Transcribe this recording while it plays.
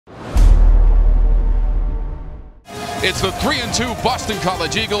It's the 3-2 Boston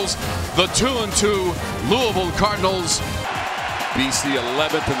College Eagles, the 2-2 Louisville Cardinals. BC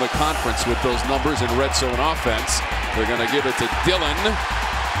 11th in the conference with those numbers in red zone offense. They're going to give it to Dillon.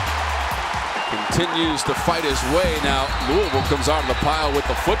 Continues to fight his way. Now Louisville comes out of the pile with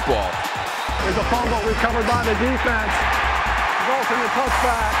the football. There's a fumble recovered by the defense. Results in the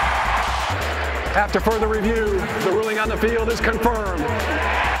touchback. After further review, the ruling on the field is confirmed.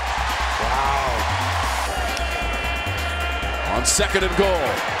 On 2nd and goal,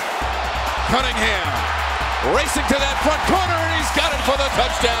 Cunningham racing to that front corner, and he's got it for the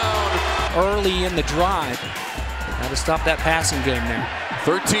touchdown. Early in the drive, got to stop that passing game there.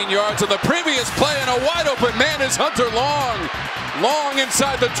 13 yards on the previous play, and a wide open man is Hunter Long. Long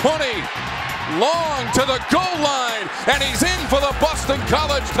inside the 20, Long to the goal line, and he's in for the Boston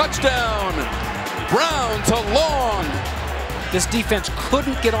College touchdown. Brown to Long. This defense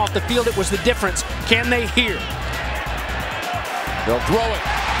couldn't get off the field. It was the difference. Can they hear? They'll throw it.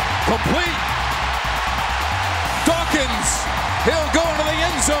 Complete. Dawkins. He'll go into the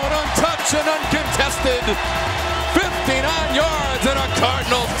end zone untouched and uncontested. 59 yards and a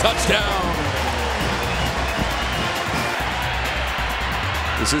Cardinals touchdown.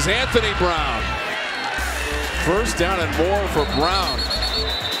 This is Anthony Brown. First down and more for Brown.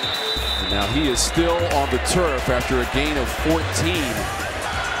 And now he is still on the turf after a gain of 14.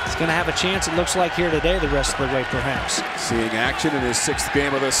 He's going to have a chance, it looks like, here today, the rest of the way, perhaps. Seeing action in his 6th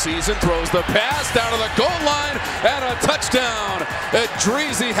game of the season, throws the pass down to the goal line, and a touchdown.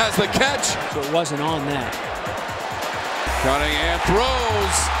 Dreezy has the catch. So it wasn't on that. Cunningham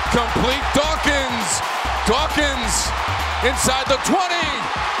throws, complete Dawkins. Dawkins inside the 20,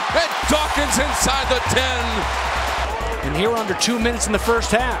 and Dawkins inside the 10. And here under 2 minutes in the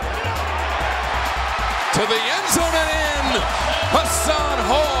first half. To the end zone and in. Hassan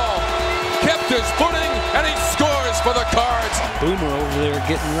Hall kept his footing, and he scores for the Cards. Boomer over there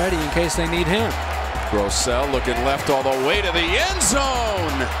getting ready in case they need him. Grossell looking left all the way to the end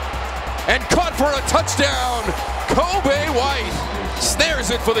zone. And caught for a touchdown. Kobe White snares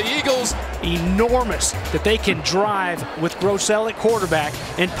it for the Eagles. Enormous that they can drive with Grossell at quarterback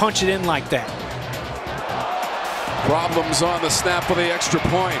and punch it in like that. Problems on the snap of the extra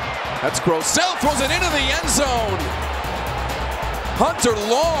point. That's Grossell, throws it into the end zone. Hunter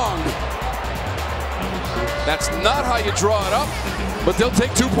Long. That's not how you draw it up, but they'll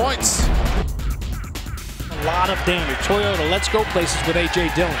take 2 points. A lot of damage. Toyota, let's go places with A.J.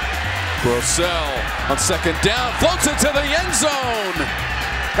 Dillon. Grossell on 2nd down, floats it to the end zone.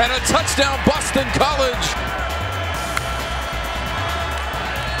 And a touchdown, Boston College.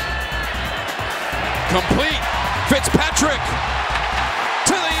 Complete. Fitzpatrick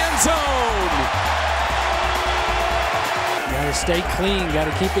to the end zone. Gotta stay clean,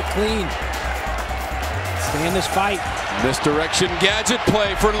 gotta keep it clean. Stay in this fight. Misdirection gadget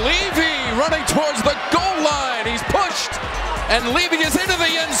play for Levy, running towards the goal line. He's pushed, and Levy is into the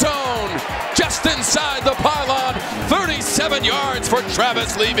end zone, just inside the pylon. 37 yards for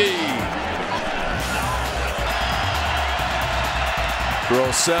Travis Levy.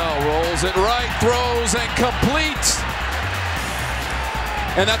 Grossell rolls it right, throws, and complete.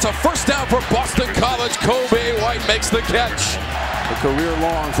 And that's a first down for Boston College. Kobe White makes the catch. A career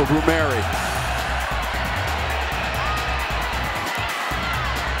long for Bumeri.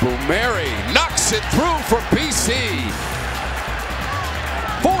 Bumeri knocks it through for BC.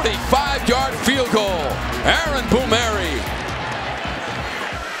 45-yard field goal. Aaron Bumeri.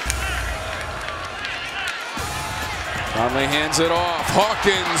 Conley hands it off.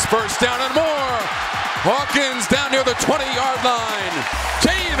 Hawkins, first down and more. Hawkins down near the 20-yard line.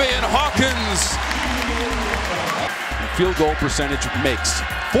 Javian Hawkins. Field goal percentage makes.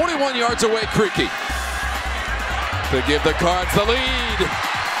 41 yards away, Creaky. To give the Cards the lead.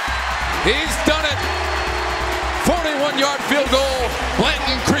 He's done it. 41-yard field goal.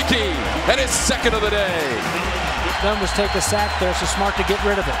 Blanton Creaky, and his 2nd of the day. Done was take a sack there, so smart to get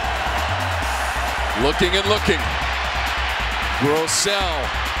rid of it. Looking and looking. Grossell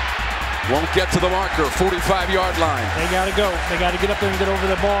won't get to the marker, 45-yard line. They got to go. They got to get up there and get over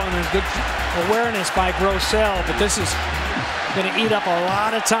the ball, and there's good awareness by Grossell, but this is going to eat up a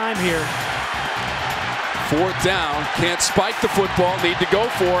lot of time here. 4th down, can't spike the football, need to go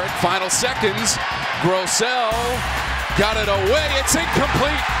for it. Final seconds, Grossell got it away, it's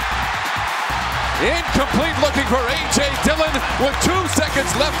incomplete. Incomplete, looking for A.J. Dillon with 2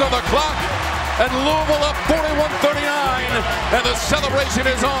 seconds left on the clock. And Louisville up 41-39, and the celebration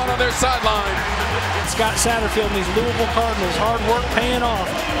is on their sideline. Scott Satterfield and these Louisville Cardinals, hard work paying off.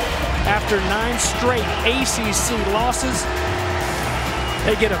 After 9 straight ACC losses,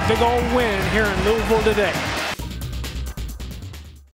 they get a big old win here in Louisville today.